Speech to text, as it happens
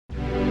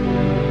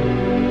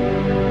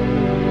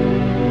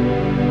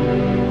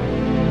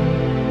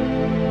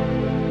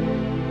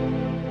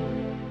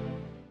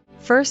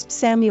1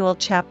 Samuel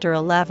chapter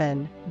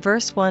 11,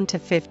 verse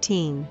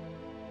 1-15.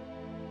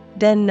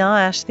 Then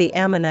Nahash the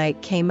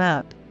Ammonite came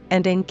up,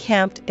 and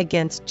encamped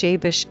against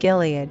Jabesh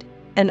Gilead,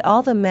 and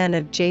all the men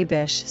of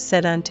Jabesh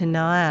said unto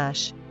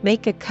Nahash,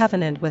 Make a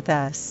covenant with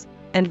us,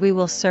 and we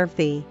will serve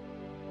thee.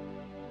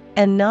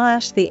 And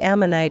Nahash the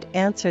Ammonite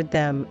answered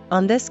them,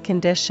 On this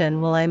condition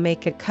will I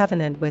make a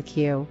covenant with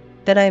you,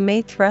 that I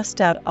may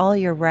thrust out all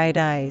your right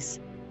eyes,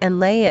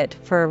 and lay it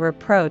for a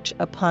reproach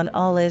upon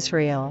all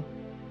Israel.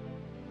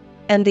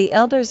 And the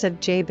elders of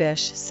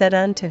Jabesh said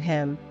unto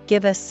him,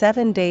 Give us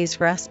 7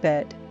 days'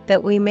 respite,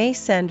 that we may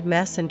send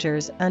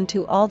messengers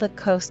unto all the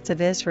coasts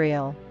of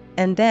Israel,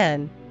 and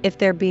then, if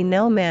there be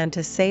no man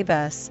to save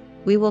us,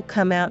 we will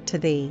come out to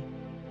thee.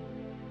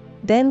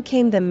 Then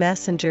came the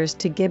messengers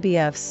to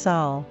Gibeah of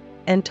Saul,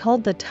 and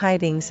told the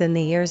tidings in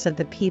the ears of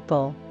the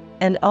people,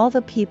 and all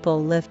the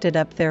people lifted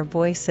up their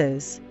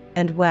voices,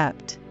 and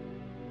wept.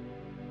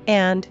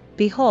 And,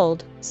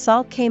 behold,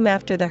 Saul came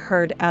after the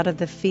herd out of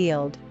the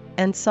field,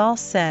 and Saul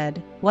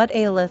said, What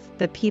aileth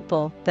the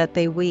people that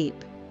they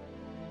weep?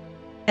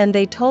 And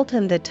they told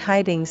him the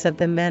tidings of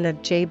the men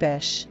of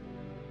Jabesh.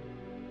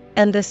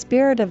 And the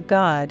Spirit of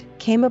God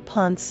came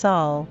upon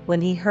Saul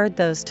when he heard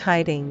those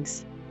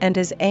tidings, and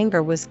his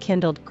anger was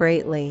kindled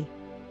greatly.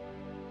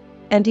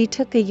 And he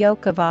took a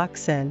yoke of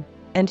oxen,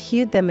 and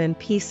hewed them in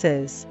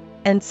pieces,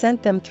 and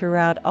sent them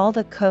throughout all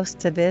the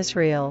coasts of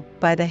Israel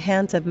by the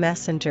hands of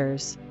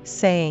messengers,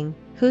 saying,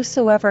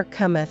 Whosoever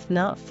cometh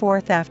not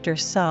forth after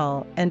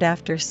Saul and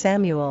after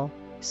Samuel,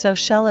 so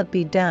shall it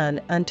be done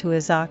unto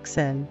his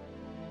oxen.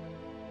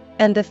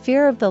 And the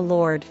fear of the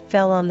Lord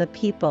fell on the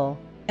people,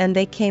 and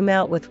they came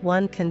out with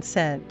one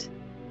consent.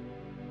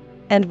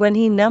 And when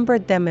he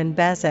numbered them in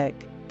Bezek,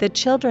 the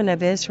children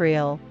of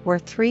Israel were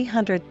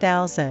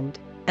 300,000,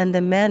 and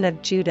the men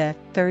of Judah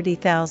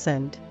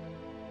 30,000.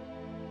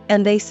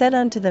 And they said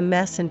unto the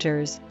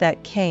messengers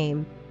that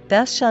came,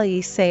 Thus shall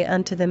ye say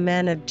unto the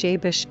men of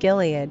Jabesh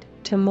Gilead,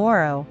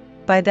 Tomorrow,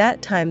 by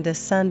that time the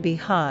sun be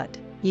hot,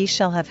 ye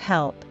shall have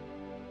help.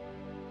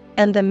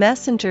 And the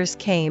messengers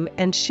came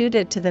and shewed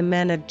it to the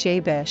men of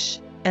Jabesh,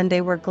 and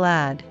they were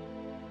glad.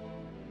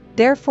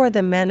 Therefore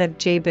the men of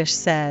Jabesh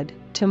said,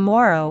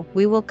 Tomorrow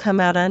we will come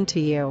out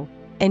unto you,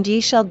 and ye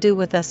shall do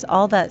with us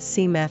all that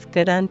seemeth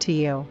good unto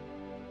you.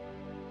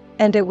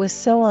 And it was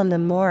so on the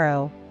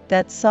morrow,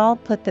 that Saul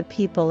put the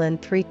people in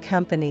 3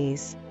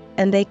 companies,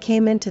 and they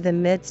came into the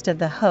midst of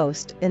the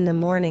host in the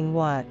morning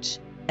watch,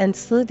 and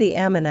slew the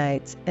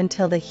Ammonites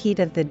until the heat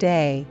of the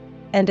day.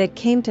 And it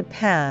came to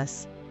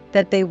pass,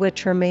 that they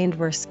which remained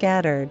were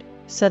scattered,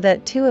 so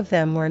that 2 of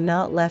them were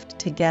not left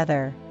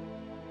together.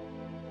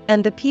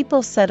 And the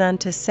people said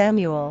unto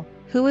Samuel,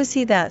 Who is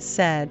he that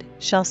said,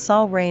 Shall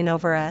Saul reign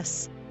over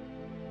us?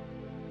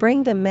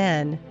 Bring the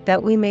men,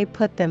 that we may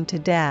put them to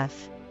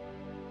death.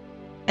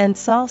 And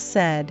Saul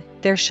said,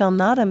 There shall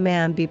not a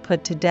man be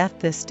put to death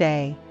this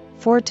day,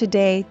 for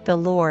today the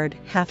Lord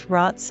hath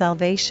wrought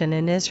salvation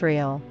in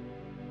Israel.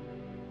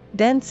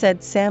 Then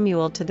said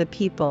Samuel to the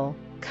people,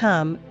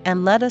 Come,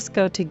 and let us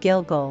go to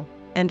Gilgal,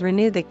 and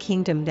renew the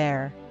kingdom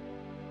there.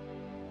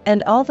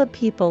 And all the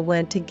people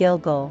went to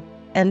Gilgal,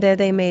 and there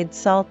they made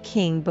Saul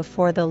king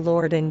before the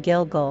Lord in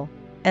Gilgal,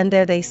 and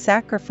there they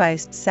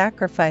sacrificed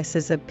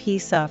sacrifices of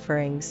peace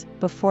offerings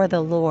before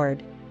the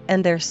Lord,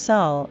 and there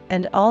Saul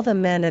and all the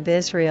men of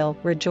Israel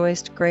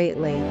rejoiced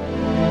greatly.